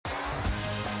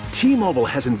T-Mobile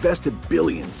has invested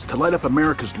billions to light up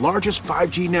America's largest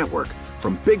 5G network,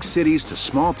 from big cities to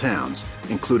small towns,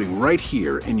 including right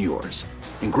here in yours.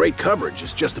 And great coverage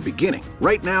is just the beginning.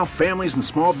 Right now, families and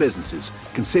small businesses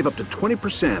can save up to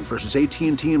 20% versus AT&T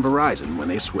and Verizon when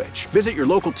they switch. Visit your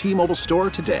local T-Mobile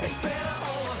store today.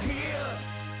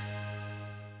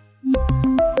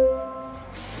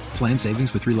 Plan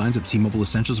savings with 3 lines of T-Mobile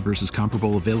Essentials versus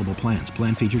comparable available plans.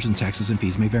 Plan features and taxes and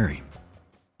fees may vary.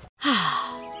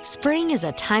 Spring is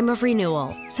a time of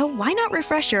renewal, so why not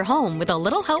refresh your home with a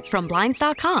little help from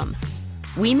Blinds.com?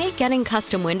 We make getting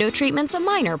custom window treatments a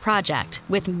minor project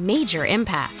with major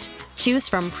impact. Choose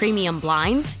from premium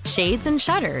blinds, shades, and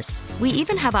shutters. We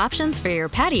even have options for your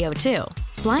patio, too.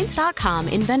 Blinds.com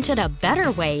invented a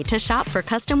better way to shop for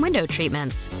custom window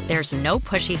treatments. There's no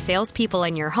pushy salespeople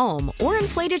in your home or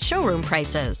inflated showroom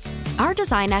prices. Our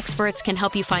design experts can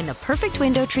help you find the perfect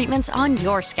window treatments on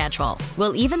your schedule.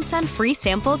 We'll even send free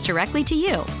samples directly to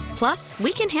you. Plus,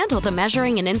 we can handle the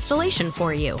measuring and installation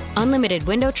for you. Unlimited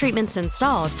window treatments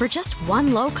installed for just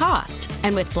one low cost.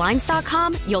 And with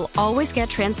Blinds.com, you'll always get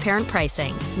transparent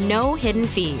pricing. No hidden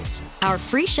fees. Our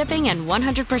free shipping and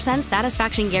 100%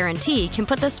 satisfaction guarantee can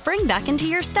put the spring back into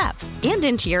your step and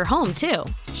into your home, too.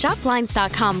 Shop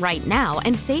Blinds.com right now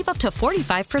and save up to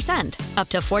 45%. Up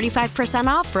to 45%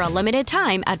 off for a limited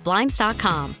time at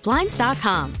Blinds.com.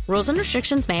 Blinds.com. Rules and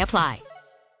restrictions may apply.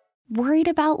 Worried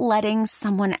about letting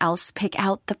someone else pick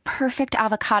out the perfect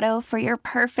avocado for your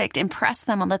perfect impress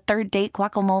them on the third date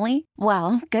guacamole?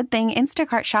 Well, good thing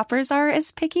Instacart shoppers are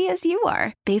as picky as you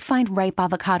are. They find ripe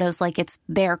avocados like it's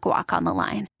their guac on the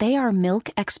line. They are milk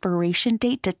expiration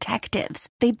date detectives.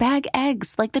 They bag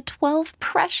eggs like the 12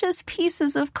 precious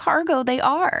pieces of cargo they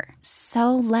are.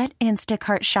 So let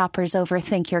Instacart shoppers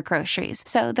overthink your groceries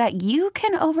so that you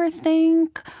can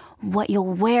overthink what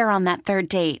you'll wear on that third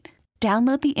date.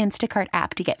 Download the Instacart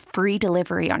app to get free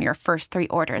delivery on your first 3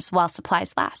 orders while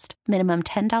supplies last. Minimum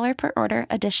 $10 per order.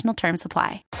 Additional terms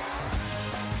apply.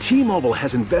 T-Mobile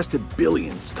has invested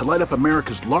billions to light up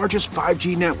America's largest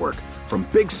 5G network, from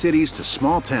big cities to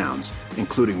small towns,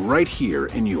 including right here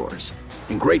in yours.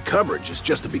 And great coverage is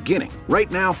just the beginning. Right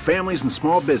now, families and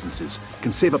small businesses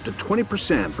can save up to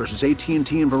 20% versus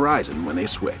AT&T and Verizon when they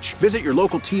switch. Visit your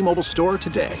local T-Mobile store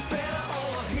today.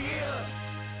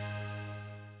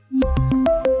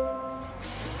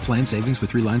 Plan savings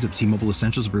with 3 lines of T-Mobile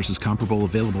Essentials versus comparable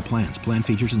available plans. Plan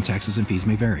features and taxes and fees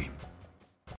may vary.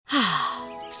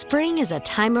 Spring is a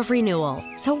time of renewal,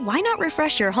 so why not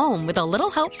refresh your home with a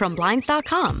little help from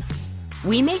Blinds.com?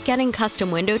 We make getting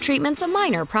custom window treatments a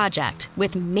minor project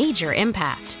with major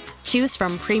impact. Choose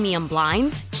from premium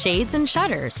blinds, shades, and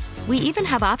shutters. We even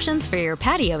have options for your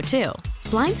patio, too.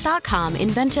 Blinds.com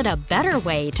invented a better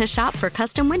way to shop for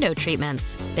custom window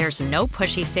treatments. There's no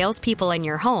pushy salespeople in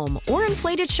your home or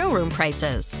inflated showroom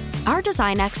prices. Our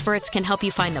design experts can help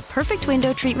you find the perfect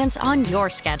window treatments on your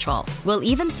schedule. We'll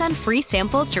even send free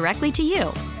samples directly to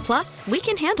you. Plus, we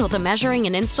can handle the measuring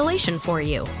and installation for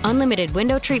you. Unlimited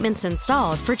window treatments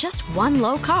installed for just one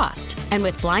low cost. And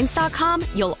with Blinds.com,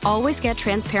 you'll always get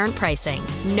transparent pricing.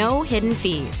 No hidden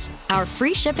fees. Our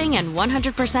free shipping and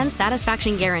 100%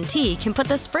 satisfaction guarantee can put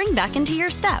the spring back into your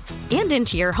step and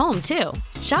into your home, too.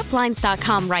 Shop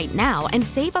Blinds.com right now and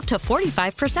save up to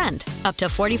 45%. Up to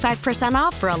 45%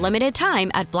 off for a limited time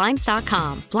at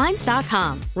Blinds.com.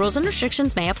 Blinds.com. Rules and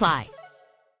restrictions may apply.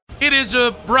 It is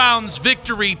a Browns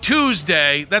Victory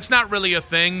Tuesday. That's not really a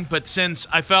thing, but since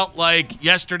I felt like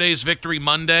yesterday's Victory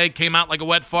Monday came out like a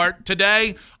wet fart,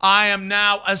 today I am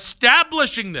now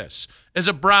establishing this as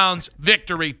a Browns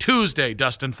Victory Tuesday,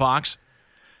 Dustin Fox.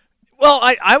 Well,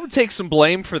 I would take some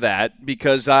blame for that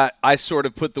because I sort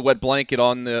of put the wet blanket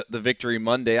on the Victory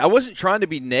Monday. I wasn't trying to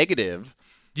be negative.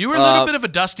 You were a little bit of a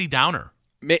dusty downer.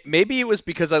 Maybe it was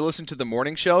because I listened to the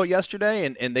morning show yesterday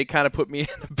and they kind of put me in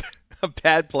a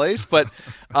bad place. But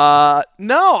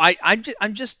no,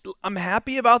 I'm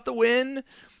happy about the win.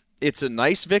 It's a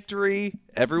nice victory.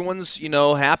 Everyone's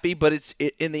happy, but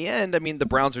in the end, I mean, the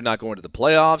Browns are not going to the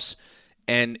playoffs,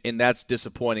 and that's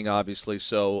disappointing, obviously.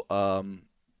 So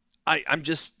I'm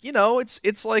just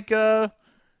it's like a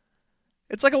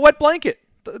wet blanket.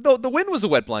 The win was a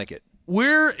wet blanket.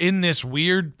 We're in this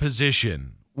weird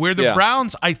position where the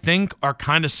Browns, I think, are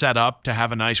kind of set up to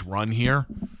have a nice run here.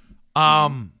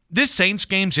 This Saints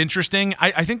game's interesting.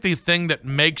 I think the thing that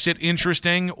makes it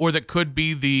interesting, or that could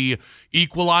be the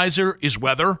equalizer, is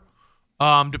weather,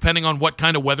 depending on what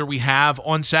kind of weather we have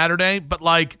on Saturday. But,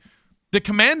 the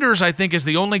Commanders, I think, is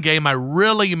the only game I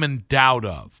really am in doubt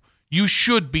of. You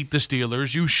should beat the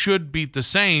Steelers. You should beat the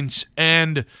Saints.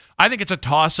 And I think it's a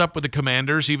toss-up with the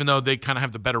Commanders, even though they kind of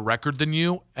have the better record than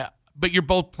you. but you're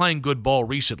both playing good ball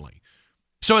recently.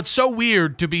 So it's so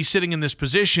weird to be sitting in this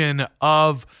position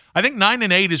of, I think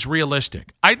 9-8 is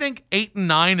realistic. I think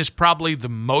 8-9 is probably the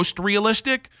most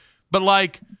realistic, but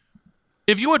like,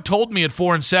 if you had told me at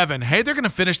 4-7, hey, they're going to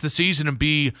finish the season and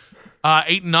be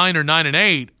 8-9 or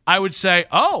 9-8, I would say,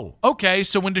 oh, okay.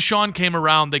 So when Deshaun came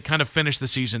around, they kind of finished the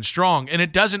season strong, and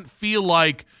it doesn't feel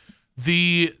like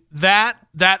that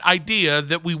idea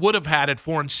that we would have had at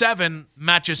 4-7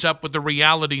 matches up with the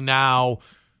reality now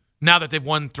that they've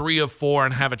won 3 of 4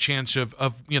 and have a chance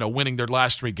of winning their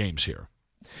last 3 games here.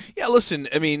 Yeah, listen,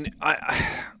 I mean,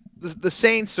 the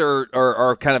Saints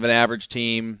are kind of an average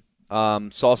team.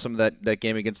 Saw some of that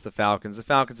game against the Falcons. The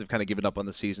Falcons have kind of given up on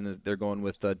the season. They're going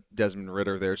with Desmond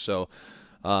Ridder there, so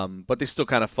but they still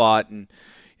kind of fought, and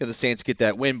the Saints get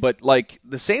that win. But like,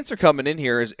 the Saints are coming in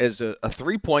here as a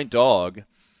 3-point dog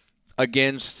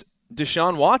against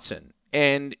Deshaun Watson,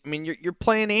 and I mean, you're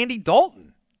playing Andy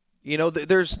Dalton.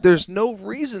 There's no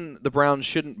reason the Browns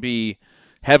shouldn't be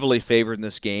heavily favored in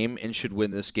this game and should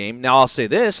win this game. Now, I'll say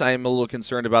this: I am a little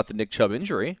concerned about the Nick Chubb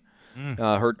injury.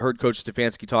 Heard Coach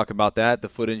Stefanski talk about that. The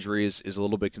foot injury is a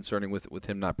little bit concerning with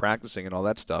him not practicing and all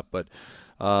that stuff. But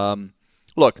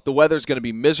look, the weather's going to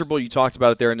be miserable. You talked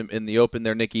about it there in the open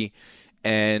there, Nikki.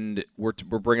 And we're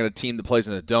bringing a team that plays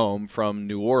in a dome from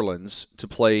New Orleans to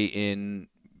play in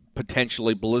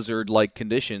potentially blizzard-like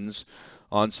conditions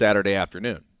on Saturday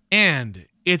afternoon. And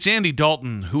it's Andy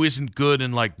Dalton, who isn't good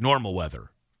in like normal weather.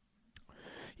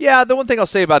 Yeah, the one thing I'll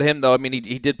say about him, though, I mean,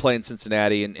 he did play in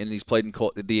Cincinnati, and he's played in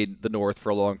the North for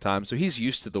a long time, so he's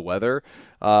used to the weather.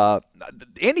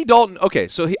 Andy Dalton, okay,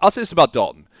 so I'll say this about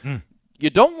Dalton.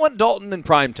 You don't want Dalton in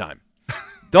prime time.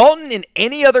 Dalton in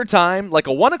any other time, like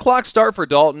a 1 o'clock start for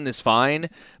Dalton is fine,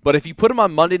 but if you put him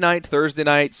on Monday night, Thursday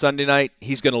night, Sunday night,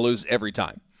 he's going to lose every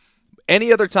time.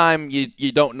 Any other time,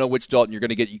 you don't know which Dalton you're going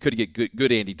to get. You could get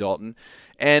good Andy Dalton.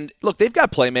 And look, they've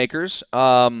got playmakers.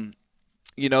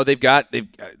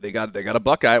 They got a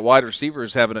Buckeye wide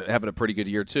receivers having a pretty good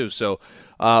year too. So,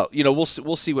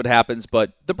 we'll see what happens.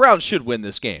 But the Browns should win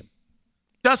this game.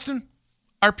 Dustin,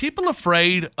 are people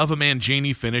afraid of a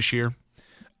Mangini finish here?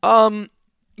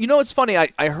 It's funny.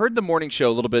 I heard the morning show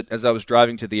a little bit as I was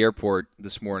driving to the airport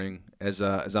this morning, as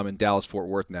I'm in Dallas Fort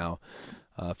Worth now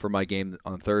for my game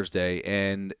on Thursday,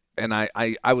 and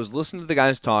I was listening to the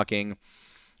guys talking,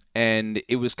 and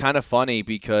it was kind of funny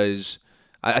because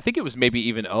I think it was maybe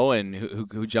even Owen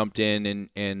who jumped in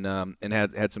and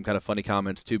had some kind of funny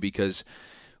comments too, because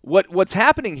what's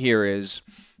happening here is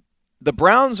the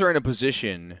Browns are in a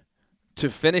position to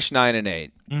finish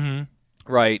 9-8,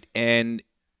 right? And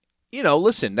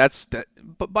listen,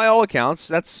 but by all accounts,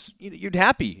 that's you're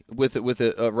happy with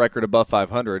a record above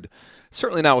 500.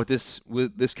 Certainly not with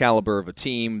this caliber of a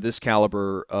team, this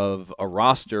caliber of a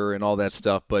roster, and all that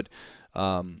stuff. But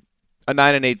a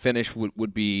 9-8 finish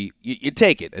would be you'd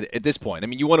take it at this point. I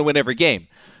mean, you want to win every game.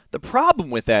 The problem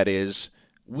with that is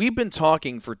we've been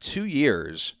talking for 2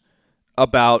 years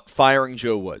about firing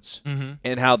Joe Woods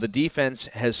and how the defense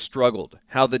has struggled,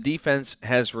 how the defense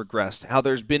has regressed, how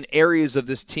there's been areas of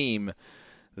this team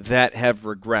that have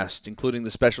regressed, including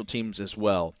the special teams as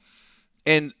well.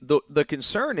 And the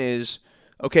concern is,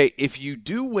 okay, if you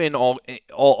do win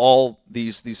all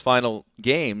these final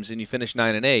games and you finish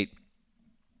 9-8,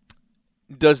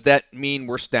 does that mean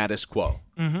we're status quo?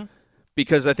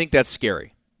 Because I think that's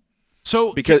scary.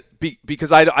 So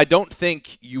because I don't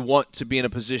think you want to be in a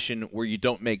position where you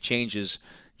don't make changes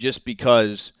just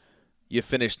because you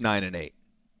finished 9-8.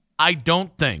 I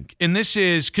don't think, and this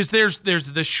is because there's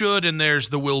the should and there's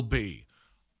the will be.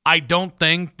 I don't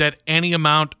think that any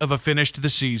amount of a finish to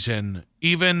the season,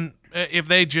 even if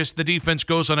the defense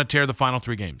goes on a tear the final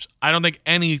 3 games, I don't think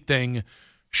anything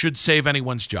should save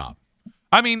anyone's job.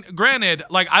 I mean, granted,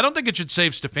 I don't think it should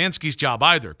save Stefanski's job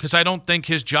either, because I don't think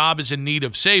his job is in need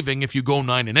of saving if you go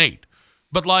 9-8.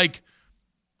 But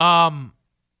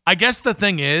I guess the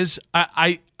thing is,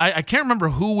 I can't remember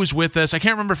who was with us. I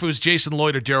can't remember if it was Jason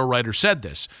Lloyd or Daryl Wright said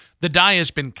this. The die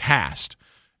has been cast,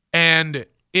 and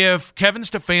if Kevin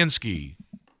Stefanski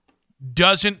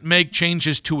doesn't make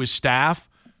changes to his staff,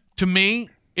 to me,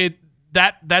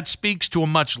 that speaks to a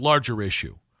much larger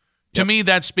issue. To me,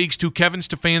 that speaks to Kevin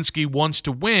Stefanski wants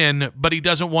to win, but he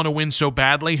doesn't want to win so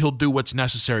badly, he'll do what's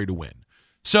necessary to win.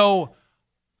 So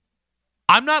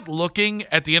I'm not looking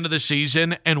at the end of the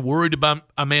season and worried about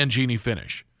a Mangini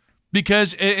finish.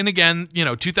 Because, and again,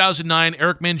 2009,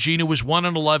 Eric Mangini was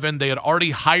 1-11. They had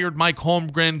already hired Mike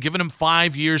Holmgren, given him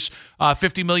 5 years,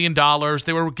 $50 million.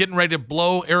 They were getting ready to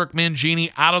blow Eric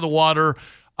Mangini out of the water.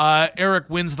 Eric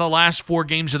wins the last 4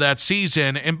 games of that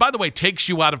season, and by the way, takes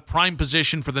you out of prime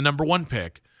position for the number 1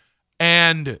 pick.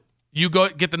 And You go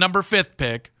get the number 5th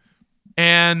pick,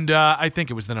 and I think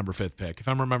it was the number 5th pick, if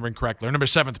I'm remembering correctly, or number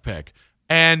 7th pick,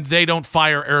 and they don't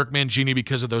fire Eric Mangini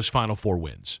because of those final 4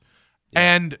 wins.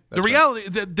 Yeah, and the reality,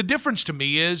 the difference to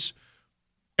me is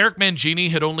Eric Mangini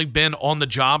had only been on the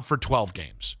job for 12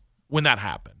 games when that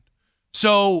happened.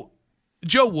 So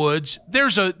Joe Woods,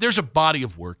 there's a body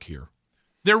of work here.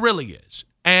 There really is.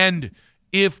 And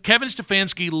if Kevin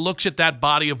Stefanski looks at that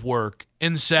body of work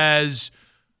and says,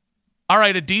 all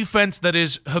right, a defense that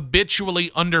is habitually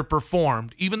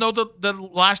underperformed, even though the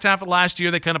last half of last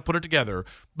year they kind of put it together,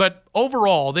 but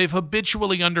overall they've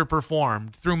habitually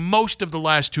underperformed through most of the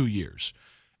last 2 years.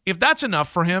 If that's enough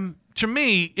for him, to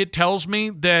me, it tells me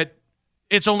that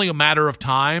it's only a matter of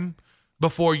time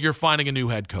before you're finding a new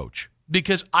head coach.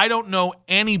 Because I don't know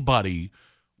anybody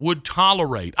would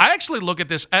tolerate. I actually look at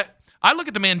this. I look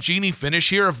at the Mangini finish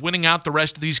here of winning out the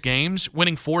rest of these games,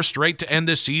 winning 4 straight to end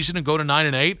this season and go to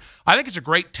 9-8. I think it's a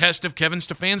great test of Kevin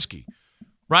Stefanski,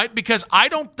 right? Because I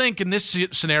don't think in this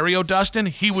scenario, Dustin,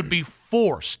 he would be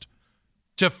forced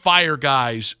to fire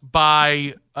guys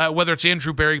by whether it's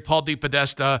Andrew Berry, Paul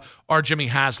DePodesta, or Jimmy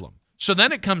Haslam. So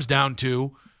then it comes down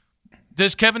to,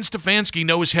 does Kevin Stefanski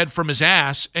know his head from his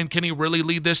ass, and can he really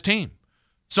lead this team?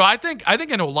 So I think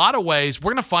in a lot of ways,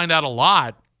 we're going to find out a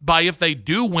lot by if they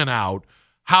do win out,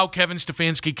 how Kevin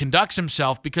Stefanski conducts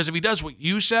himself, because if he does what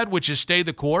you said, which is stay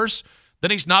the course,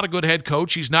 then he's not a good head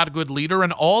coach, he's not a good leader,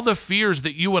 and all the fears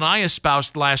that you and I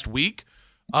espoused last week,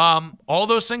 all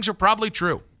those things are probably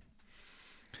true.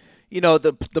 You know,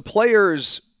 the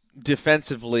players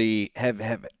defensively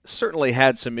have certainly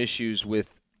had some issues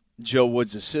with Joe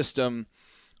Woods' system,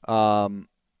 not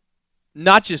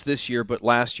just this year, but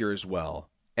last year as well.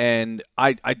 And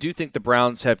I do think the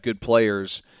Browns have good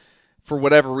players. For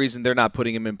whatever reason, they're not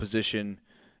putting him in position,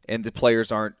 and the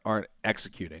players aren't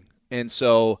executing. And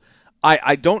so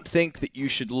I don't think that you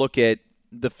should look at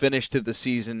the finish to the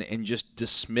season and just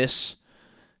dismiss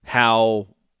how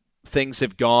things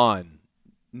have gone,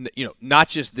 you know, not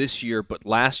just this year, but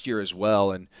last year as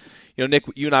well. And, you know, Nick,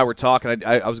 you and I were talking.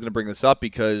 I was going to bring this up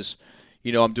because,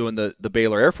 you know, I'm doing the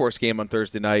Baylor Air Force game on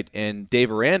Thursday night, and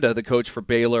Dave Aranda, the coach for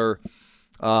Baylor,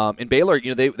 in Baylor,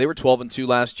 you know, they were 12-2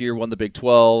 last year, won the Big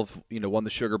 12, you know, won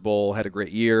the Sugar Bowl, had a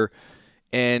great year.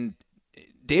 And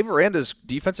Dave Aranda's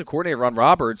defensive coordinator, Ron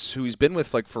Roberts, who he's been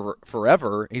with like for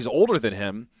forever, he's older than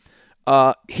him,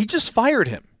 he just fired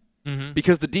him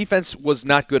because the defense was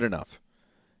not good enough.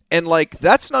 And, like,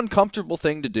 that's an uncomfortable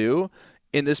thing to do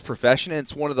in this profession, and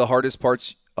it's one of the hardest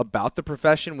parts about the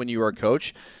profession when you are a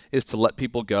coach is to let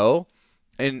people go.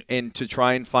 And to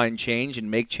try and find change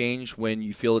and make change when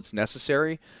you feel it's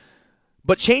necessary.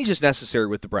 But change is necessary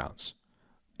with the Browns.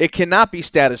 It cannot be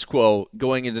status quo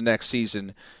going into next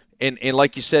season. And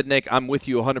like you said, Nick, I'm with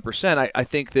you 100%. I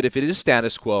think that if it is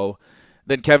status quo,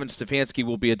 then Kevin Stefanski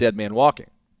will be a dead man walking.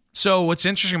 So what's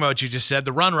interesting about what you just said,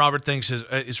 the Ron Roberts thing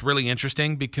is really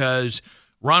interesting because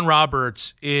Ron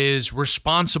Roberts is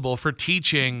responsible for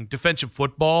teaching defensive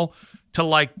football to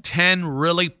like 10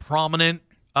 really prominent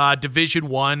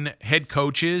Division I head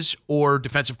coaches or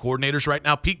defensive coordinators right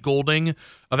now. Pete Golding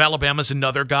of Alabama is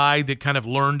another guy that kind of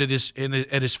learned at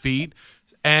his feet.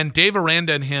 And Dave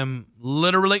Aranda and him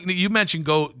literally, you mentioned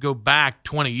go back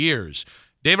 20 years.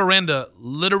 Dave Aranda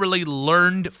literally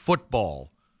learned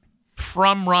football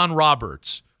from Ron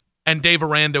Roberts. And Dave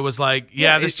Aranda was like,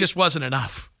 this just wasn't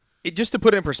enough. Just to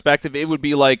put it in perspective, it would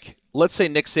be like, let's say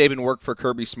Nick Saban worked for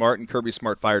Kirby Smart and Kirby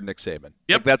Smart fired Nick Saban.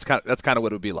 Yep. Like that's kind of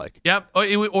what it would be like. Yep.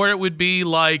 Or it would be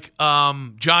like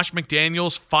Josh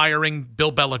McDaniels firing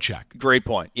Bill Belichick. Great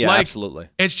point. Yeah, absolutely.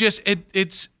 It's just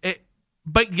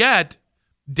but yet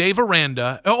Dave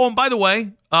Aranda. Oh, and by the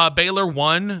way, Baylor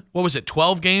won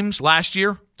 12 games last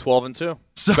year. 12-2.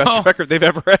 So, best record they've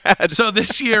ever had. So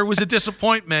this year was a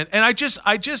disappointment, and I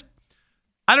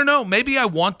don't know. Maybe I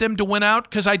want them to win out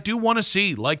because I do want to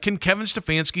see, like, can Kevin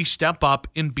Stefanski step up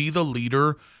and be the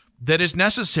leader that is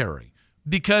necessary?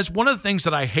 Because one of the things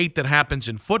that I hate that happens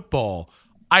in football,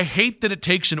 I hate that it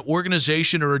takes an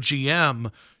organization or a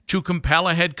GM to compel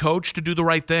a head coach to do the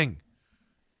right thing.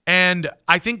 And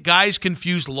I think guys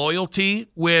confuse loyalty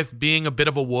with being a bit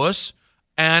of a wuss.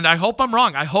 And I hope I'm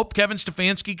wrong. I hope Kevin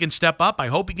Stefanski can step up. I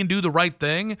hope he can do the right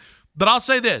thing. But I'll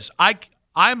say this.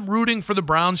 I'm rooting for the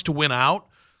Browns to win out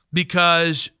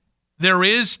because there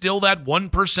is still that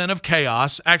 1% of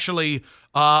chaos. Actually,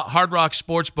 Hard Rock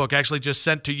Sportsbook actually just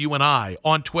sent to you and I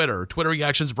on Twitter. Twitter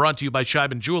reactions brought to you by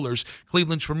Scheiben Jewelers,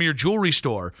 Cleveland's premier jewelry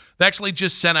store. They actually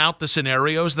just sent out the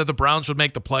scenarios that the Browns would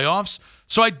make the playoffs.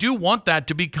 So I do want that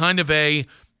to be kind of a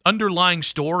underlying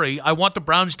story. I want the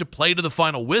Browns to play to the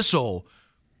final whistle.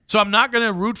 So I'm not going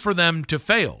to root for them to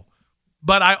fail.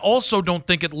 but I also don't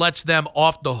think it lets them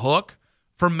off the hook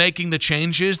for making the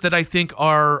changes that I think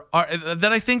that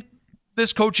I think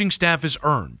this coaching staff has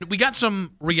earned. We got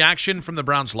some reaction from the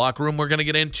Browns locker room. We're going to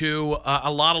get into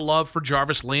a lot of love for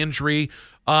Jarvis Landry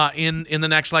in the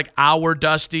next hour,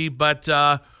 Dusty. But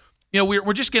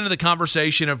we're just getting to the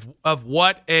conversation of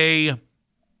what a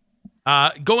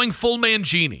going full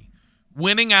Mangini,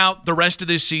 winning out the rest of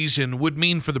this season would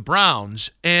mean for the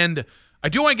Browns. And I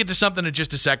do want to get to something in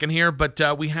just a second here, but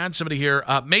we had somebody here,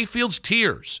 Mayfield's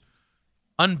Tears,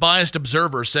 unbiased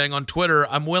observer, saying on Twitter,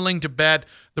 I'm willing to bet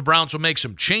the Browns will make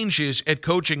some changes at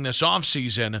coaching this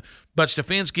offseason, but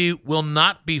Stefanski will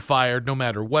not be fired no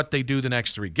matter what they do the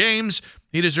next 3 games.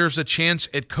 He deserves a chance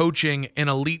at coaching an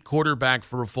elite quarterback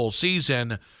for a full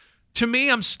season. To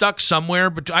me, I'm stuck somewhere,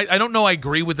 but I don't know I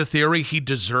agree with the theory he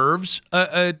deserves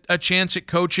a chance at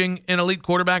coaching an elite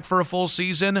quarterback for a full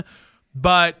season.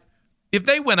 But if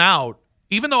they went out,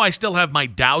 even though I still have my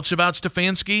doubts about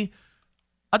Stefanski,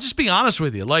 I'll just be honest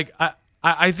with you.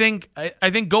 I think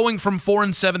going from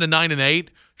 4-7 to 9-8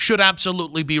 should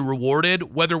absolutely be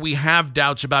rewarded, whether we have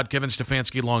doubts about Kevin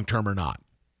Stefanski long term or not.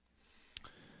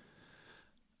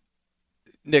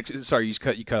 Nick, sorry, you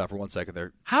cut off for 1 second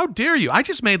there. How dare you? I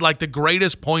just made the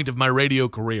greatest point of my radio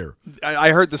career. I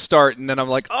heard the start, and then I'm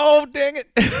like, oh, dang it.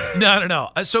 No.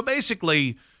 So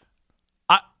basically,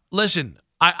 listen,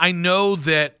 I know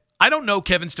that I don't know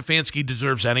Kevin Stefanski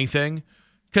deserves anything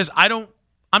because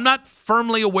I'm not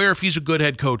firmly aware if he's a good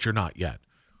head coach or not yet.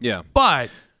 Yeah. But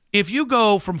if you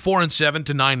go from 4-7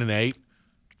 to 9-8,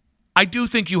 I do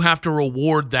think you have to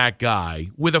reward that guy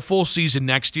with a full season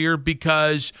next year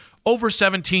because over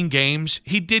 17 games,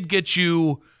 he did get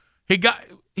you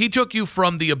he took you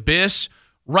from the abyss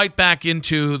right back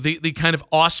into the kind of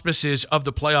auspices of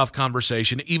the playoff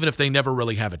conversation, even if they never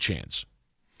really have a chance.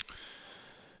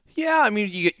 Yeah, I mean,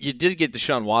 you did get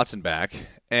Deshaun Watson back,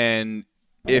 and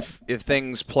if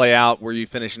things play out where you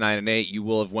finish 9-8, you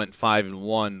will have went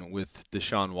 5-1 with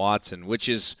Deshaun Watson, which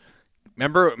is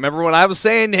remember when I was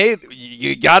saying, hey,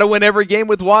 you got to win every game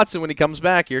with Watson when he comes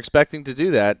back. You're expecting to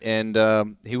do that, and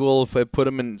he will put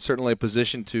him in certainly a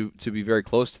position to be very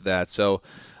close to that. So,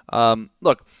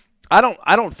 look, I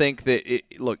don't think that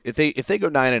if they go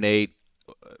 9-8,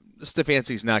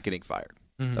 Stefanski's not getting fired.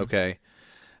 Mm-hmm. Okay,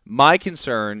 my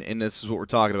concern, and this is what we're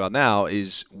talking about now,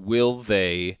 is will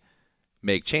they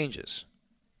make changes?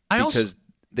 Because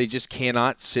they just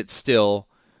cannot sit still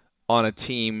on a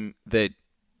team that,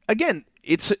 again,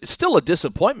 it's still a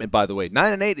disappointment, by the way.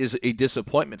 9-8 is a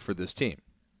disappointment for this team.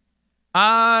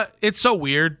 It's so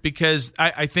weird because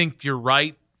I think you're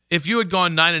right. If you had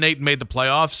gone 9-8 and made the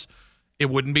playoffs,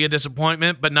 it wouldn't be a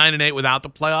disappointment. But 9-8 without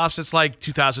the playoffs, it's like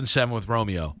 2007 with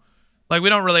Romeo. We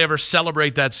don't really ever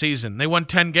celebrate that season. They won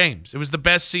 10 games. It was the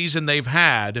best season they've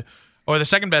had, or the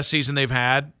second best season they've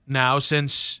had now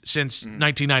since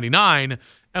 1999,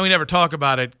 and we never talk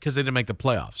about it because they didn't make the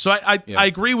playoffs. So I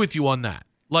agree with you on that.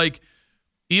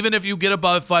 Even if you get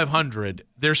above 500,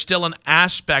 there's still an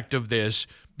aspect of this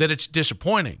that it's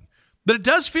disappointing. But it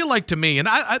does feel like to me, and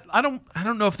I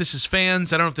don't know if this is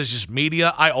fans, I don't know if this is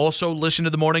media. I also listened to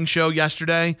the morning show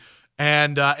yesterday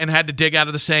and had to dig out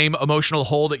of the same emotional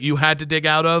hole that you had to dig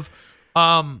out of.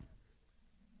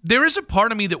 There is a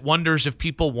part of me that wonders if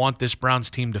people want this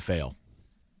Browns team to fail.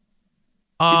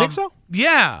 You think so?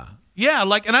 Yeah.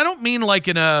 And I don't mean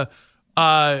in a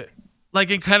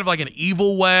in kind of an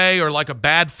evil way or a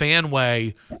bad fan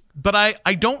way, but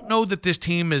I don't know that this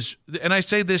team is, and I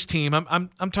say this team,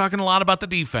 I'm talking a lot about the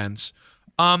defense.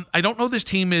 I don't know this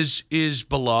team is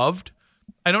beloved.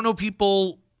 I don't know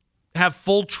people have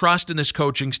full trust in this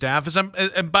coaching staff.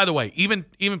 And by the way, even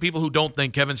people who don't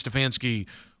think Kevin Stefanski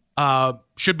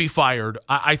should be fired,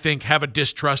 I think have a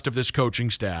distrust of this coaching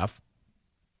staff.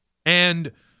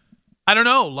 And I don't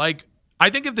know, I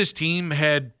think if this team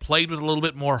had played with a little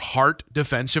bit more heart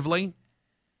defensively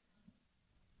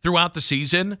throughout the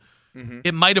season,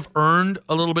 it might have earned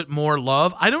a little bit more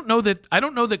love. I don't know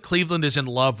that Cleveland is in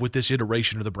love with this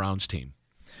iteration of the Browns team.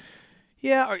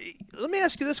 Yeah, let me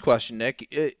ask you this question, Nick: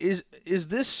 Is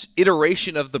this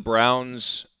iteration of the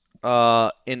Browns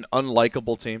an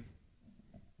unlikable team?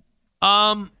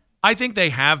 I think they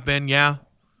have been. Yeah,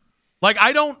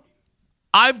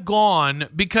 I've gone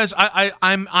because I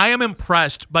am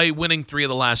impressed by winning 3 of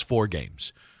the last 4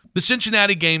 games. The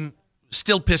Cincinnati game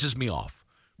still pisses me off.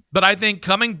 But I think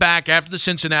coming back after the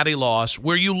Cincinnati loss,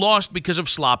 where you lost because of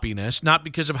sloppiness, not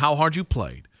because of how hard you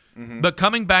played, but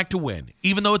coming back to win,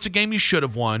 even though it's a game you should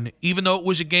have won, even though it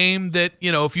was a game that,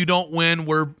 if you don't win,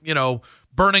 we're,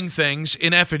 burning things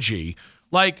in effigy.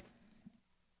 I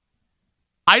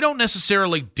don't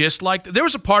necessarily dislike. There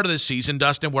was a part of this season,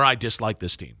 Dustin, where I disliked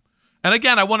this team. And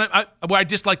again, I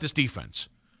dislike this defense,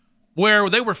 where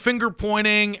they were finger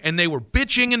pointing and they were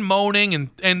bitching and moaning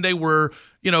and they were,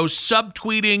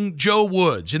 subtweeting Joe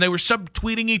Woods and they were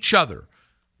subtweeting each other.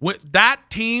 With that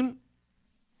team,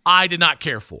 I did not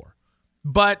care for.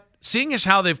 But seeing as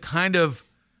how they've kind of,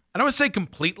 I don't want to say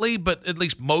completely, but at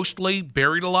least mostly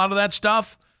buried a lot of that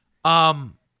stuff, I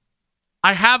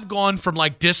have gone from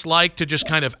like dislike to just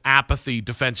kind of apathy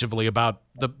defensively about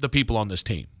the people on this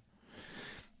team.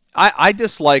 I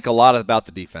dislike a lot about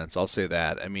the defense. I'll say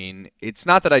that. I mean, it's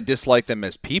not that I dislike them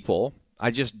as people.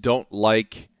 I just don't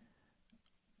like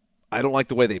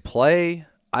the way they play.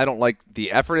 I don't like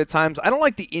the effort at times. I don't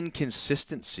like the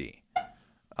inconsistency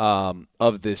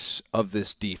of this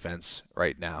defense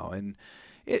right now, and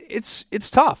it's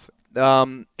tough.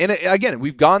 Again,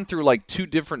 we've gone through like 2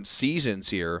 different seasons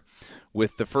here,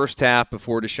 with the first half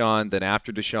before Deshaun, then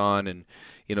after Deshaun, and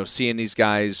seeing these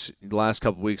guys the last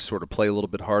couple of weeks sort of play a little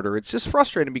bit harder. It's just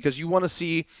frustrating because you want to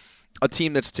see a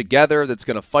team that's together, that's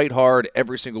going to fight hard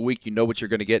every single week. You know what you're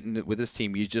going to get, and with this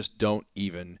team, you just don't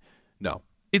even know.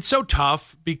 It's so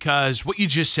tough because what you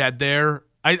just said there,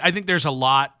 I think there's a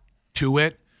lot to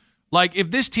it. Like,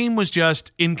 if this team was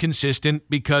just inconsistent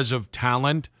because of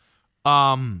talent,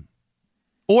 or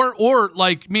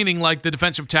like, meaning like the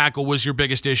defensive tackle was your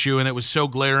biggest issue and it was so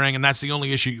glaring and that's the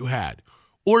only issue you had,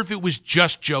 or if it was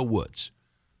just Joe Woods,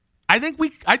 I think we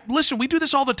do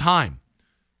this all the time.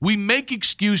 We make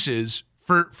excuses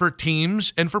for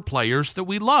teams and for players that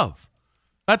we love.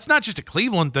 That's not just a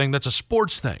Cleveland thing, that's a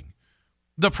sports thing.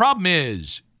 The problem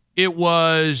is it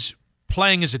was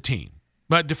playing as a team,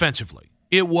 but defensively.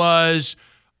 It was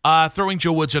throwing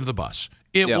Joe Woods under the bus.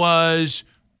 It was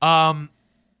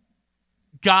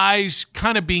guys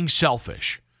kind of being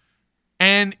selfish.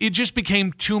 And it just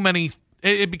became too many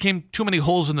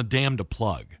holes in the dam to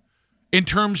plug in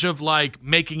terms of like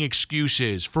making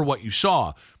excuses for what you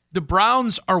saw. The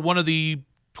Browns are one of the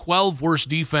 12 worst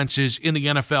defenses in the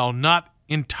NFL, not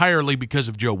entirely because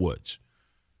of Joe Woods.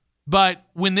 But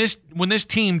when this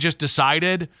team just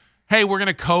decided, hey, we're going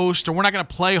to coast or we're not going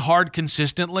to play hard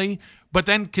consistently, but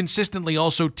then consistently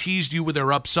also teased you with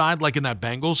their upside, like in that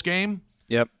Bengals game.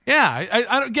 Yep. Yeah.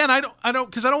 I don't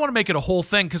because I don't want to make it a whole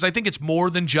thing because I think it's more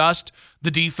than just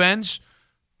the defense.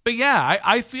 But yeah,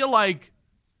 I feel like,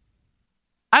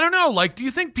 I don't know. Like, do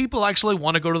you think people actually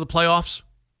want to go to the playoffs?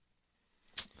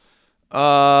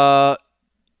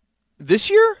 This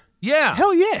year? Yeah.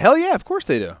 Hell yeah. Of course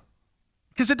they do.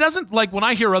 Because it doesn't, like, when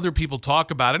I hear other people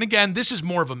talk about it, and again, this is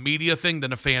more of a media thing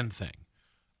than a fan thing.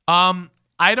 I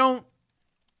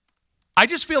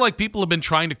just feel like people have been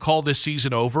trying to call this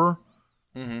season over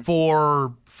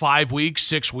for 5 weeks,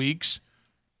 6 weeks,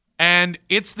 and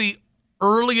it's the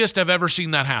earliest I've ever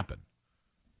seen that happen.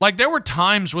 Like, there were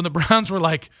times when the Browns were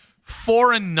like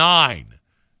 4-9,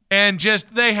 and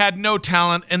just they had no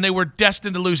talent, and they were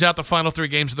destined to lose out the final 3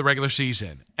 games of the regular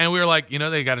season. And we were like,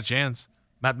 they got a chance.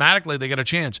 Mathematically, they got a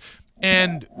chance.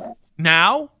 And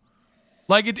now,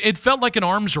 like, it felt like an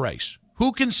arms race.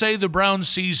 Who can say the Browns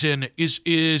season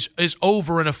is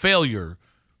over and a failure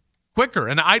quicker?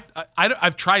 And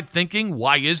I've tried thinking,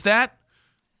 why is that?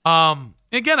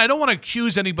 Again, I don't want to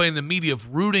accuse anybody in the media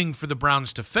of rooting for the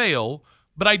Browns to fail,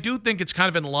 but I do think it's kind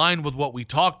of in line with what we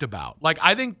talked about. Like,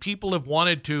 I think people have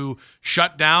wanted to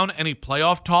shut down any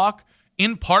playoff talk,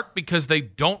 in part because they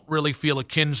don't really feel a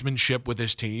kinsmanship with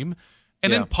this team,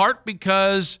 and in part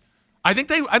because I think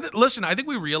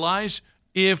we realize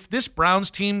if this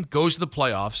Browns team goes to the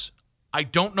playoffs, I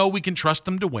don't know we can trust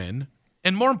them to win.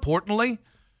 And more importantly,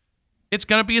 it's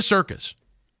going to be a circus.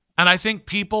 And I think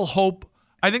people hope,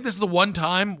 I think this is the one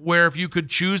time where if you could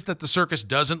choose that the circus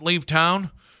doesn't leave town,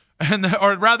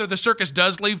 or rather the circus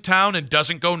does leave town and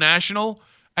doesn't go national,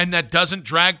 and that doesn't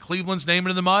drag Cleveland's name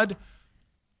into the mud,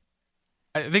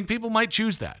 I think people might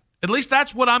choose that. At least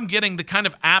that's what I'm getting, the kind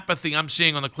of apathy I'm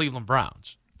seeing on the Cleveland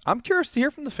Browns. I'm curious to hear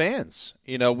from the fans.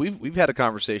 We've had a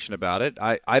conversation about it.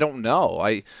 I don't know.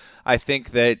 I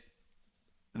think that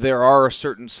there are a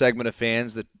certain segment of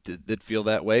fans that feel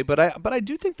that way, but I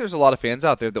do think there's a lot of fans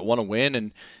out there that want to win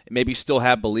and maybe still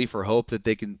have belief or hope that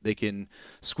they can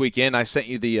squeak in. I sent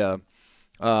you the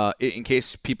in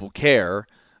case people care.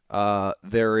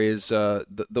 There is the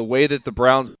way that the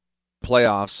Browns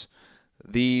playoffs.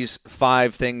 These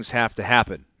 5 things have to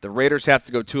happen. The Raiders have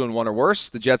to go 2-1 or worse.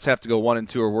 The Jets have to go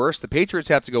 1-2 or worse. The Patriots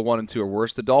have to go 1-2 or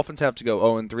worse. The Dolphins have to go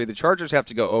 0-3. The Chargers have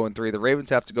to go 0-3. The Ravens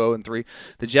have to go 0-3.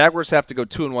 The Jaguars have to go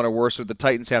 2-1 or worse. Or the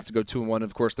Titans have to go 2-1.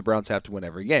 Of course, the Browns have to win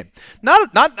every game.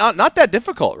 Not that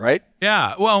difficult, right?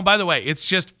 Yeah. Well, by the way, it's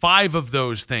just 5 of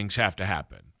those things have to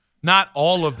happen. Not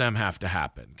all of them have to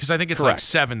happen because I think it's Correct. Like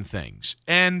 7 things.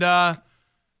 And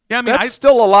Yeah, I mean, that's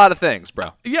still a lot of things,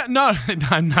 bro. Yeah, no,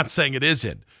 I'm not saying it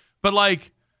isn't. But,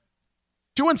 like,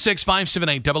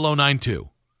 216-578-0092.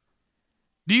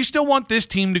 Do you still want this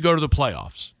team to go to the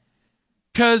playoffs?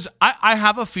 Because I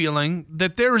have a feeling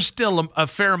that there is still a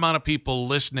fair amount of people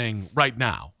listening right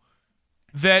now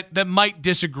that might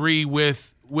disagree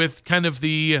with kind of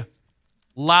the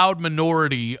loud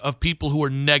minority of people who are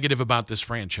negative about this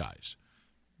franchise.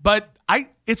 But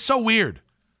it's so weird.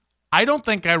 I don't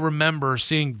think I remember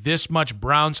seeing this much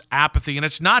Browns apathy, and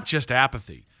it's not just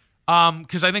apathy,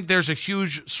 because I think there's a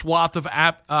huge swath of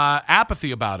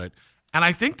apathy about it. And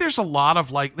I think there's a lot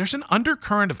of, like, there's an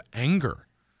undercurrent of anger.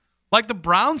 Like, the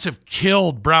Browns have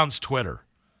killed Browns Twitter.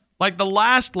 Like, the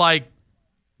last,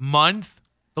 month,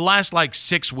 the last,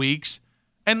 6 weeks.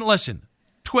 And listen,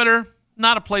 Twitter,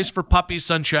 not a place for puppies,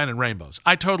 sunshine, and rainbows.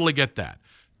 I totally get that.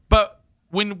 But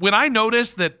when I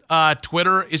notice that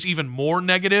Twitter is even more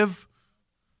negative,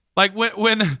 like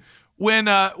when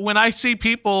I see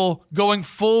people going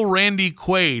full Randy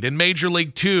Quaid in Major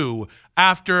League 2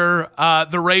 after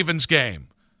the Ravens game,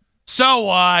 so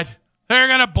what? They're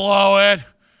going to blow it.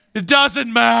 It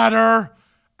doesn't matter.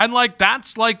 And,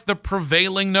 that's, the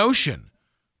prevailing notion.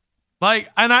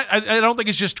 And I don't think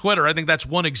it's just Twitter. I think that's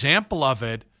one example of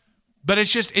it. But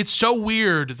it's so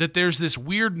weird that there's this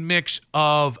weird mix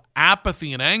of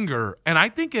apathy and anger. And I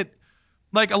think a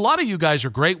lot of you guys are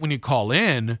great when you call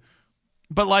in,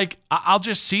 but I'll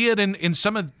just see it in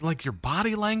some of your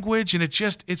body language, and it's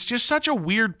just such a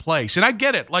weird place. And I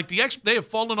get it. They have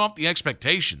fallen off the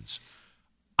expectations.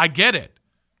 I get it.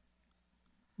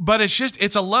 But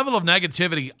it's a level of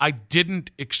negativity I didn't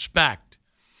expect.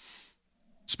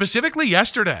 Specifically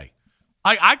yesterday.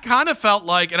 I kind of felt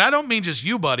like, and I don't mean just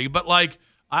you, buddy, but I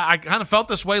kind of felt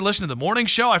this way listening to the morning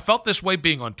show. I felt this way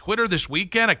being on Twitter this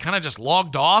weekend. I kind of just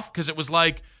logged off because it was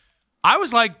I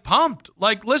was pumped.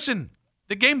 Listen,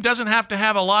 the game doesn't have to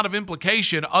have a lot of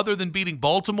implication other than beating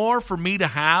Baltimore for me to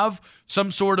have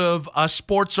some sort of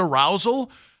sports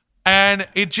arousal. And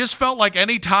it just felt like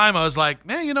any time I was like,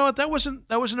 man, you know what? That wasn't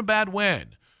a bad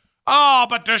win. Oh,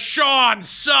 but Deshaun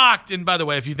sucked. And by the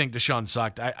way, if you think Deshaun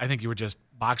sucked, I think you were just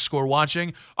box score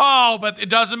watching. Oh, but it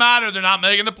doesn't matter. They're not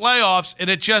making the playoffs. And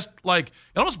it just it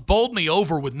almost bowled me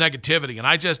over with negativity. And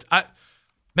I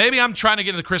maybe I'm trying to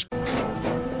get into the crisp.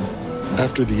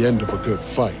 After the end of a good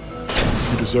fight,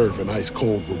 you deserve an ice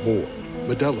cold reward.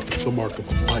 Modelo is the mark of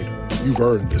a fighter. You've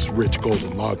earned this rich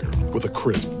golden lager with a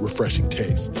crisp, refreshing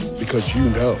taste. Because you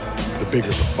know, the bigger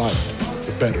the fight,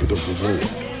 the better the reward.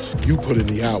 You put in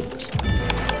the hours,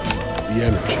 the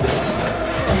energy,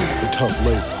 the tough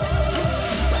labor.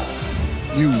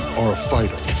 You are a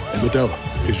fighter, and Modelo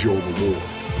is your reward.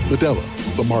 Modelo,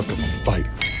 the mark of a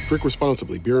fighter. Drink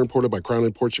responsibly. Beer imported by Crown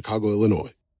Imports, Chicago,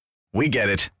 Illinois. We get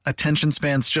it. Attention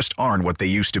spans just aren't what they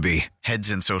used to be. Heads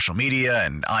in social media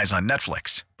and eyes on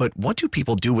Netflix. But what do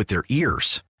people do with their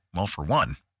ears? Well, for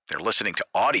one, they're listening to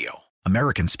audio.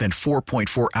 Americans spend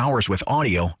 4.4 hours with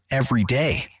audio every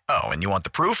day. Oh, and you want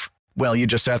the proof? Well, you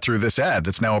just sat through this ad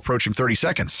that's now approaching 30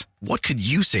 seconds. What could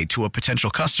you say to a potential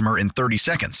customer in 30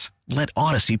 seconds? Let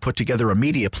Odyssey put together a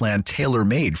media plan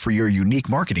tailor-made for your unique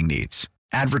marketing needs.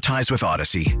 Advertise with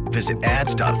Odyssey. Visit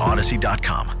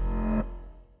ads.odyssey.com.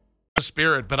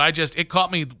 Spirit, but it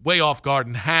caught me way off guard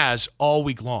and has all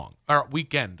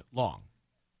weekend long.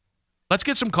 Let's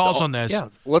get some calls on this. Yeah,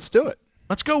 let's do it.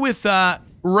 Let's go with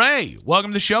Ray.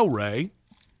 Welcome to the show, Ray.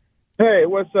 Hey,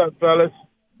 what's up, fellas?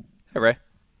 Hey, Ray.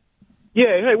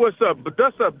 Yeah, hey, what's up?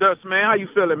 Dust up, Dust, man. How you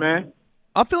feeling, man?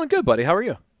 I'm feeling good, buddy. How are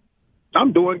you?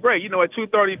 I'm doing great. You know, at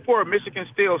 234, Michigan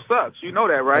still sucks. You know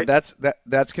that, right?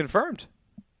 That's confirmed.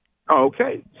 Oh,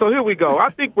 okay. So here we go.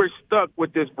 I think we're stuck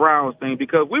with this Browns thing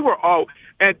because we were all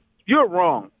 – and you're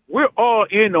wrong. We're all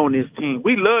in on this team.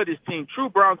 We love this team. True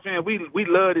Browns fan, we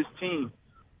love this team.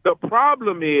 The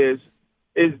problem is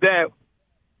that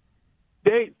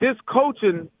this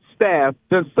coaching staff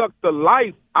done sucked the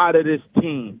life out of this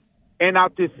team and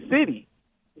out this city.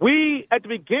 We, at the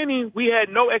beginning, we had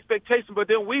no expectation, but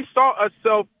then we saw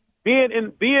ourselves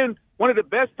being one of the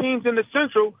best teams in the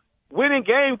Central, winning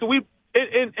games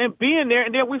and being there,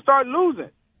 and then we started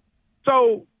losing.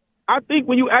 So I think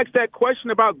when you ask that question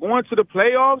about going to the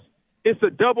playoffs, it's a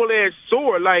double-edged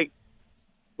sword.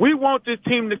 We want this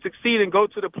team to succeed and go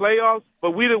to the playoffs,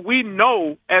 but we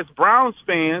know as Browns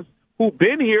fans who've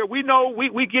been here, we know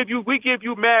we give you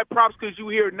mad props because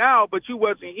you're here now, but you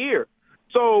wasn't here.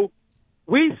 So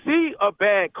we see a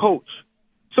bad coach.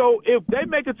 So if they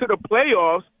make it to the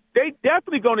playoffs, they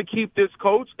definitely going to keep this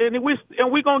coach, and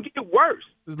we're going to get worse.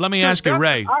 Let me ask you,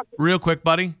 Ray, real quick,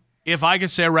 buddy. If I could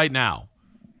say right now,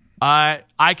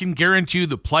 I can guarantee you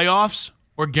the playoffs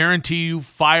or guarantee you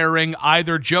firing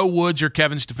either Joe Woods or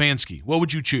Kevin Stefanski? What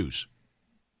would you choose?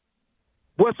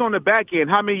 What's on the back end?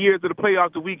 How many years of the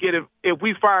playoffs do we get if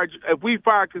we fire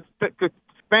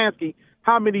Stefanski?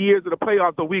 How many years of the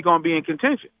playoffs are we going to be in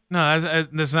contention? No,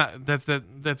 that's not.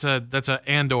 That's a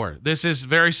and/or. This is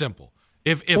very simple.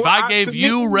 If I gave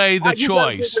you, Ray, the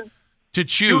choice to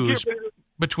choose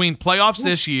between playoffs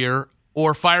this year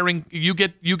or firing, you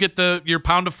get your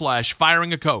pound of flesh,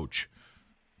 firing a coach.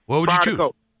 What would you choose?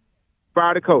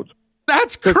 Fire the coach.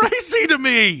 That's crazy to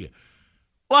me.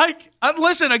 Like,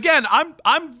 listen, again,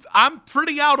 I'm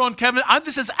pretty out on Kevin.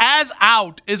 This is as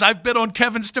out as I've been on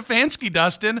Kevin Stefanski,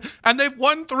 Dustin, and they've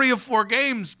won 3 of 4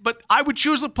 games, but I would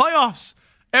choose the playoffs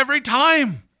every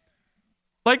time.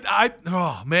 Like,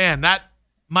 oh man, that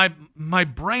my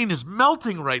brain is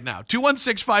melting right now.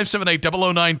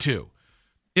 216-578-0092.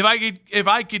 If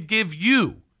I could give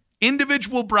you,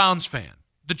 individual Browns fan,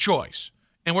 the choice,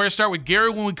 and we're gonna start with Gary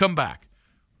when we come back.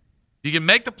 You can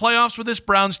make the playoffs with this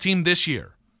Browns team this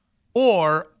year.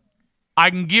 Or I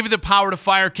can give you the power to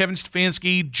fire Kevin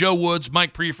Stefanski, Joe Woods,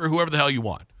 Mike Prefer, whoever the hell you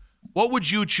want. What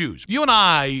would you choose? You and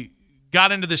I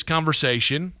got into this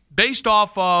conversation based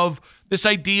off of this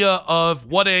idea of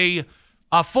what a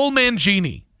full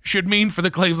Mangini should mean for the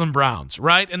Cleveland Browns,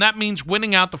 right? And that means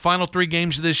winning out the final 3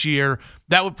 games of this year.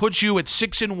 That would put you at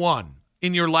 6-1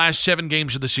 in your last 7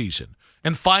 games of the season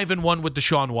and 5-1 with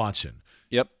Deshaun Watson.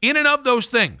 Yep. In and of those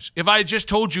things, if I had just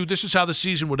told you this is how the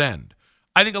season would end,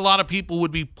 I think a lot of people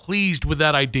would be pleased with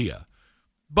that idea.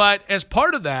 But as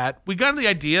part of that, we got to the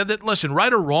idea that, listen,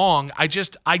 right or wrong, I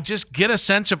just get a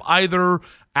sense of either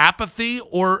apathy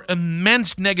or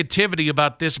immense negativity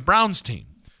about this Browns team.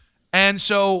 And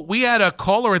so we had a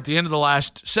caller at the end of the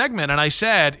last segment, and I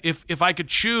said, if I could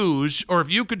choose, or if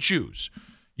you could choose,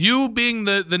 you being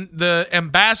the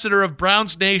ambassador of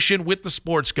Browns Nation with the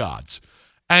sports gods,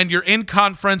 and you're in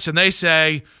conference and they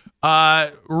say,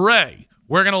 Ray,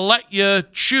 we're going to let you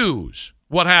choose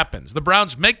what happens. The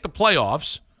Browns make the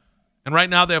playoffs, and right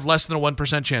now they have less than a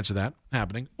 1% chance of that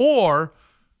happening. Or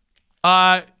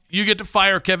you get to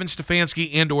fire Kevin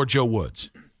Stefanski and or Joe Woods.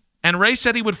 And Ray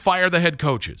said he would fire the head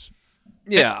coaches.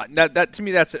 Yeah, that to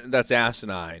me, that's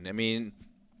asinine. I mean,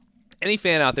 any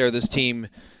fan out there of this team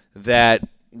that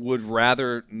would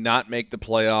rather not make the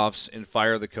playoffs and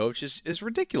fire the coach is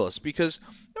ridiculous. Because,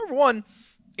 number one,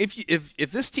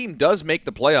 if this team does make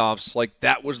the playoffs, like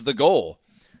that was the goal,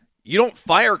 you don't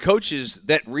fire coaches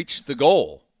that reach the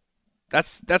goal.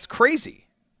 That's crazy.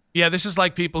 Yeah, this is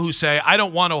like people who say, I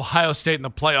don't want Ohio State in the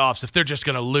playoffs if they're just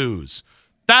going to lose.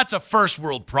 That's a first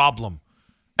world problem.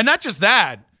 And not just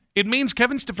that, it means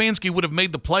Kevin Stefanski would have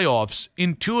made the playoffs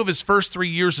in 2 of his first 3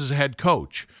 years as a head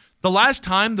coach. The last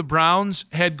time the Browns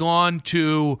had gone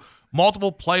to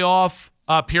multiple playoff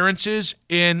appearances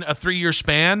in a 3-year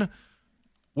span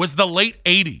was the late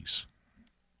 80s.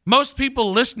 Most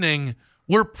people listening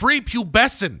were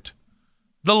prepubescent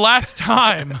the last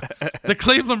time the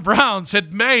Cleveland Browns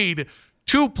had made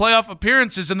 2 playoff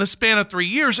appearances in the span of 3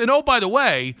 years. And oh, by the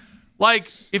way, like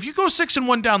if you go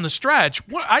 6-1 down the stretch,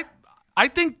 I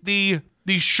think the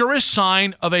surest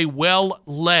sign of a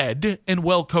well-led and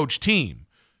well-coached team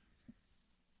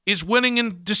is winning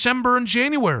in December and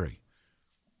January.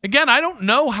 Again, I don't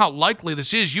know how likely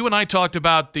this is. You and I talked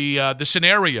about the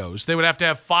scenarios. They would have to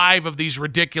have 5 of these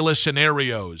ridiculous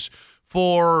scenarios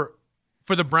for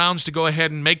the Browns to go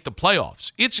ahead and make the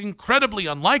playoffs. It's incredibly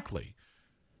unlikely.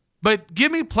 But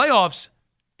give me playoffs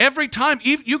every time.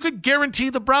 You could guarantee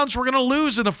the Browns were going to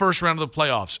lose in the first round of the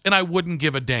playoffs, and I wouldn't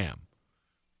give a damn.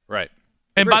 Right.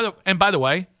 And by the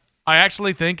way, I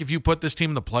actually think if you put this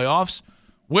team in the playoffs,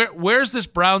 where's this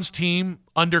Browns team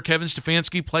under Kevin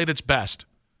Stefanski played its best?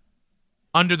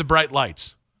 Under the bright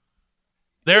lights.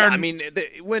 I mean,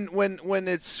 when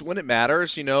it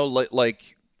matters, you know,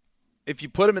 like if you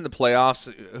put them in the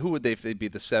playoffs, who would they be?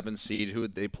 The 7 seed? Who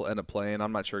would they end up playing?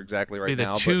 I'm not sure exactly right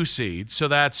now. Be the 2 seed. So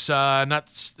that's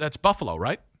Buffalo,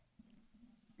 right?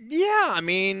 Yeah, I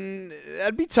mean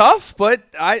that'd be tough, but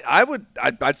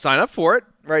I'd sign up for it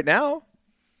right now.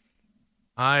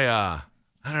 I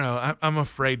don't know. I'm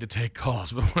afraid to take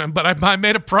calls, but I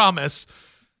made a promise,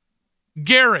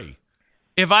 Gary.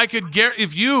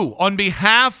 If you, on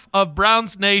behalf of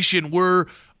Browns Nation, were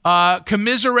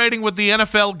commiserating with the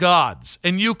NFL gods,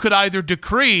 and you could either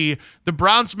decree the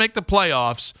Browns make the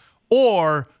playoffs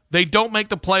or they don't make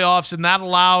the playoffs, and that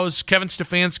allows Kevin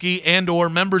Stefanski and or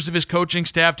members of his coaching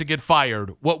staff to get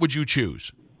fired, what would you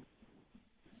choose?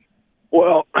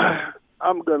 Well,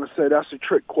 I'm going to say that's a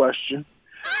trick question,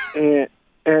 and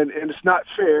it's not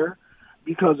fair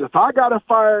because if I got to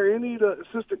fire any of the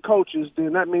assistant coaches,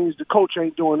 then that means the coach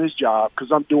ain't doing his job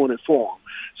because I'm doing it for him.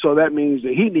 So that means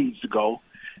that he needs to go,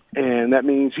 and that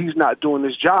means he's not doing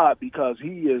his job because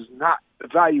he is not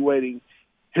evaluating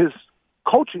his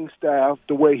coaching staff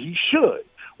the way he should,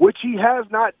 which he has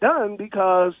not done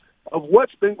because of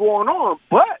what's been going on.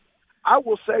 But I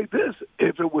will say this,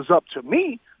 if it was up to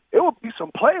me, it would be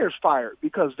some players fired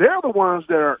because they're the ones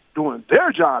that are doing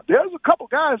their job. There's a couple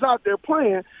guys out there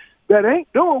playing that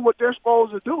ain't doing what they're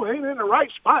supposed to do, ain't in the right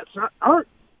spots, aren't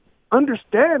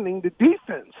understanding the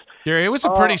defense. Gary, it was a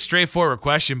pretty straightforward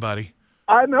question, buddy.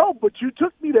 I know, but you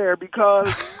took me there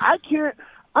because I can't –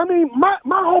 I mean, my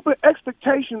hope and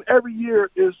expectation every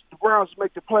year is the Browns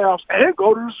make the playoffs and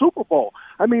go to the Super Bowl.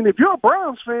 I mean, if you're a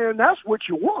Browns fan, that's what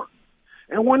you want.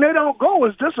 And when they don't go,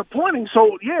 it's disappointing.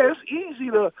 So, yeah, it's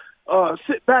easy to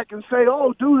sit back and say,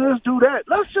 oh, do this, do that.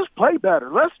 Let's just play better.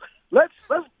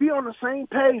 Let's be on the same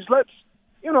page.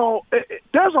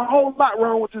 There's a whole lot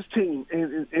wrong with this team.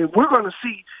 And we're going to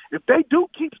see if they do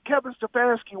keep Kevin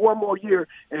Stefanski one more year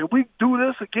and we do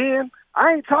this again,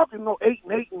 I ain't talking no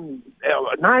 8-8 and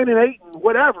 9-8 and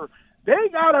whatever. They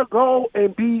got to go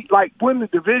and be like win the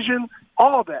division,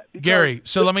 all that. Gary,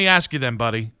 so let me ask you then,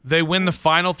 buddy. They win the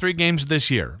final 3 games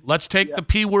this year. Let's take the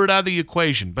P word out of the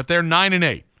equation, but they're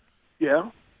 9-8. Yeah.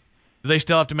 Do they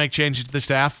still have to make changes to the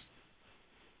staff?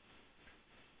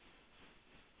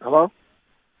 Hello?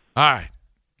 All right.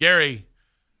 Gary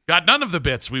got none of the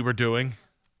bits we were doing,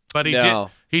 but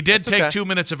he did take 2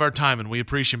 minutes of our time, and we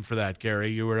appreciate him for that, Gary.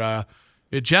 You were a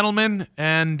gentleman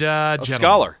and a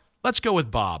scholar. Let's go with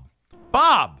Bob.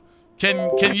 Bob,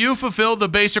 can you fulfill the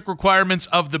basic requirements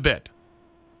of the bit?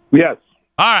 Yes.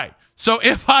 All right. So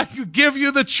if I could give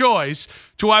you the choice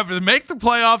to either make the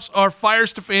playoffs or fire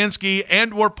Stefanski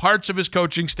and or parts of his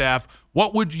coaching staff,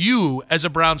 what would you, as a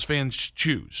Browns fan,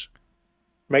 choose?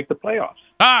 Make the playoffs.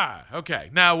 Ah, okay.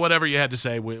 Now, whatever you had to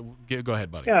say, go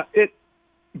ahead, buddy. Yeah,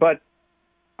 but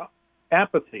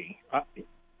apathy,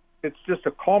 it's just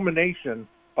a culmination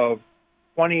of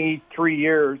 23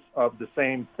 years of the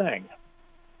same thing.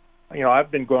 You know,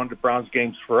 I've been going to Browns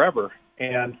games forever,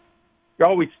 and you're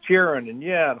always cheering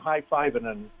and high-fiving,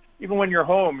 and even when you're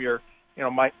home,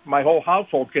 my whole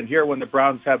household can hear when the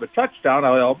Browns have a touchdown.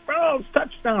 I'll yell, Browns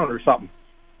touchdown or something.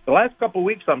 The last couple of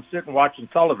weeks, I'm sitting watching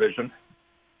television,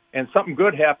 and something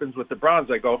good happens with the Browns.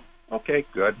 I go, okay,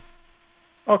 good.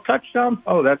 Oh, touchdown?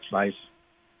 Oh, that's nice.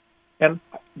 And,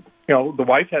 the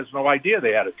wife has no idea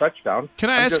they had a touchdown. Can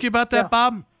I ask you about that,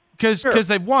 Bob? Because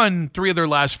they've won 3 of their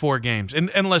last 4 games.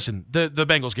 And listen, the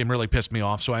Bengals game really pissed me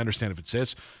off, so I understand if it's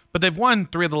this. But they've won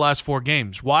 3 of the last 4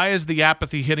 games. Why is the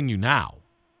apathy hitting you now?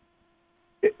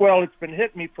 It's been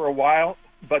hitting me for a while,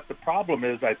 but the problem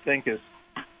is, I think, is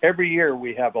every year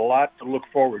we have a lot to look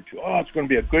forward to. Oh, it's going to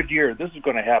be a good year. This is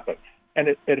going to happen. And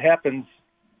it happens,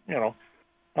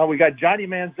 Oh, we got Johnny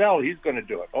Manziel. He's going to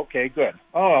do it. Okay, good.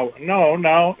 Oh, no,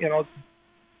 now,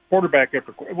 quarterback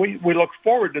after we look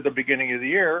forward to the beginning of the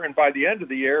year, and by the end of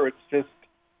the year, it's just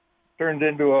turned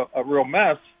into a real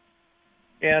mess.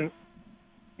 And,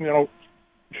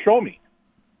 show me.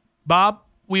 Bob,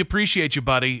 we appreciate you,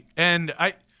 buddy. And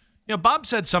Bob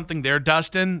said something there,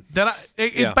 Dustin, that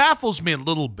it baffles me a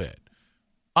little bit.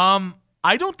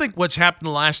 I don't think what's happened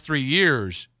the last 3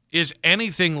 years is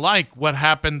anything like what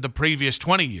happened the previous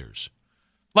 20 years.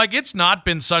 Like, it's not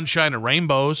been sunshine and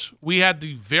rainbows. We had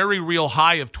the very real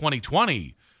high of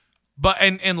 2020, but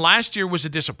and last year was a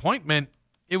disappointment.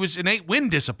 It was an 8-win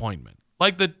disappointment.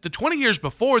 Like the 20 years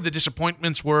before, the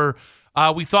disappointments were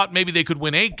we thought maybe they could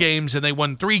win 8 games and they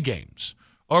won 3 games.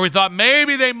 Or we thought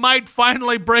maybe they might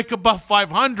finally break above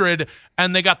 500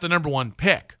 and they got the number 1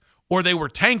 pick. Or they were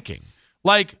tanking.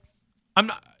 Like,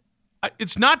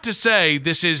 it's not to say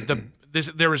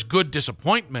there is good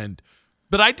disappointment,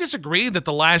 but I disagree that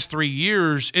the last 3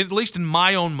 years, at least in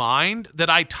my own mind, that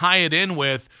I tie it in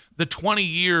with the 20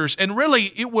 years, and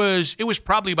really it was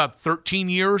probably about 13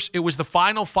 years. It was the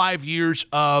final 5 years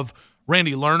of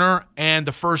Randy Lerner and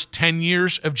the first 10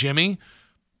 years of Jimmy.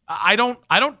 I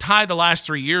don't tie the last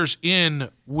 3 years in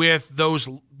with those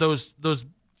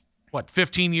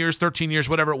 15 years, 13 years,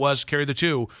 whatever it was, carry the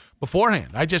 2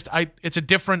 beforehand. It's a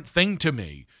different thing to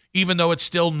me, even though it's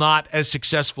still not as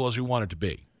successful as we want it to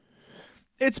be.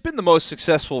 It's been the most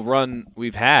successful run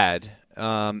we've had,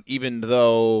 even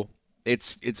though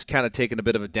it's kind of taken a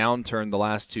bit of a downturn the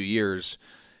last 2 years.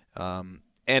 And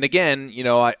again,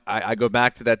 I go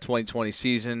back to that 2020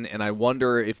 season, and I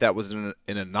wonder if that was an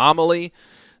anomaly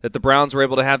that the Browns were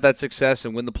able to have that success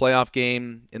and win the playoff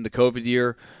game in the COVID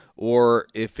year, or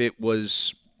if it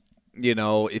was,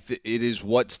 if it is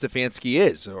what Stefanski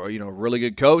is, or, a really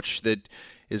good coach that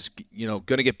is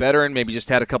going to get better and maybe just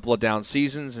had a couple of down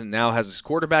seasons and now has his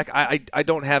quarterback? I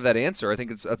don't have that answer. I think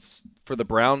that's for the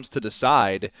Browns to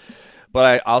decide.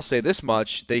 But I'll say this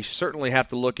much. They certainly have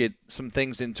to look at some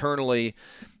things internally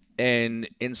and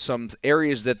in some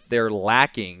areas that they're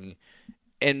lacking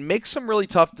and make some really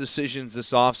tough decisions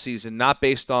this offseason, not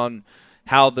based on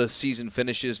how the season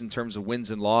finishes in terms of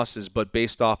wins and losses, but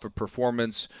based off of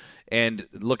performance, and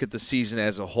look at the season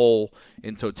as a whole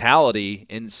in totality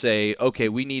and say, okay,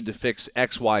 we need to fix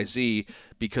X, Y, Z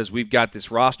because we've got this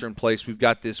roster in place. We've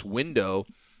got this window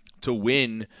to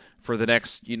win for the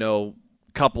next,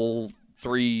 couple,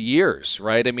 3 years,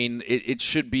 right? I mean, it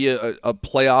should be a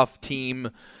playoff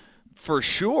team for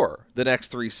sure the next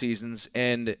 3 seasons.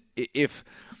 And if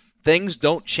things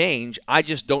don't change, I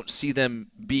just don't see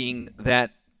them being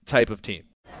that type of team.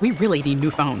 We really need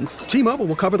new phones. T-Mobile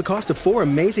will cover the cost of 4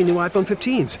 amazing new iPhone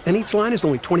 15s, and each line is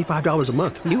only $25 a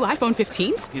month. New iPhone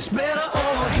 15s? It's better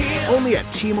over here. Only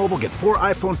at T-Mobile, get 4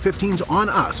 iPhone 15s on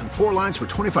us and 4 lines for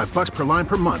 $25 per line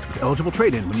per month with eligible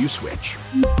trade-in when you switch.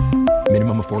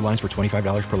 Minimum of 4 lines for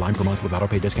 $25 per line per month with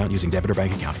autopay discount using debit or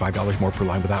bank account. $5 more per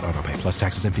line without autopay, plus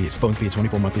taxes and fees. Phone fee at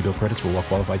 24 monthly bill credits for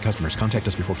well-qualified customers. Contact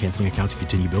us before canceling account to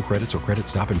continue bill credits or credit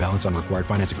stop and balance on required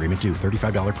finance agreement due.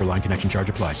 $35 per line connection charge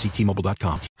applies. See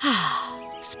T-Mobile.com.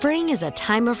 Spring is a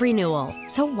time of renewal,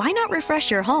 so why not refresh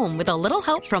your home with a little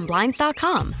help from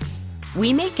Blinds.com?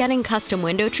 We make getting custom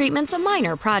window treatments a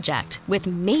minor project with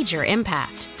major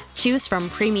impact. Choose from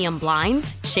premium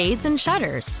blinds, shades, and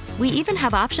shutters. We even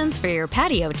have options for your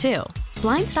patio, too.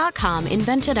 Blinds.com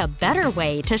invented a better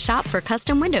way to shop for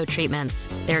custom window treatments.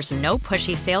 There's no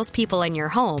pushy salespeople in your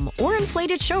home or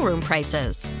inflated showroom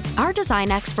prices. Our design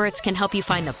experts can help you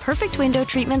find the perfect window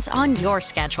treatments on your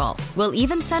schedule. We'll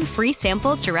even send free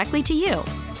samples directly to you.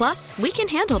 Plus, we can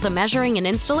handle the measuring and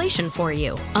installation for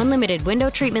you. Unlimited window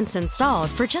treatments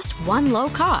installed for just one low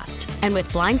cost. And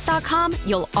with Blinds.com,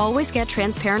 you'll always get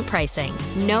transparent pricing.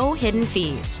 No hidden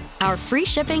fees. Our free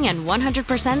shipping and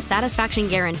 100% satisfaction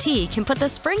guarantee can put the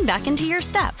spring back into your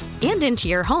step and into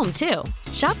your home, too.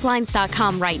 Shop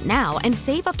Blinds.com right now and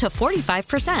save up to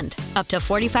 45%. Up to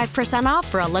 45% off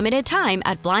for a limited time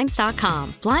at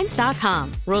Blinds.com.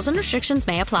 Blinds.com. Rules and restrictions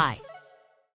may apply.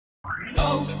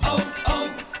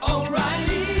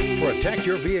 O'Reilly. Protect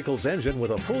your vehicle's engine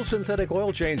with a full synthetic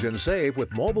oil change and save with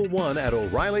Mobil 1 at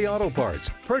O'Reilly Auto Parts.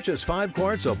 Purchase 5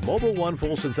 quarts of Mobil 1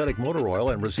 full synthetic motor oil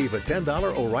and receive a $10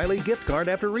 O'Reilly gift card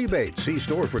after rebate. See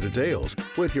store for details.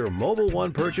 With your Mobil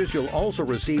 1 purchase, you'll also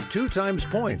receive 2 times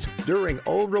points during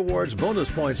O Rewards Bonus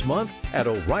Points Month at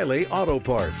O'Reilly Auto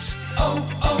Parts.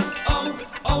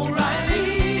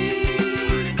 O'Reilly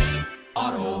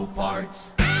Auto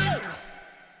Parts.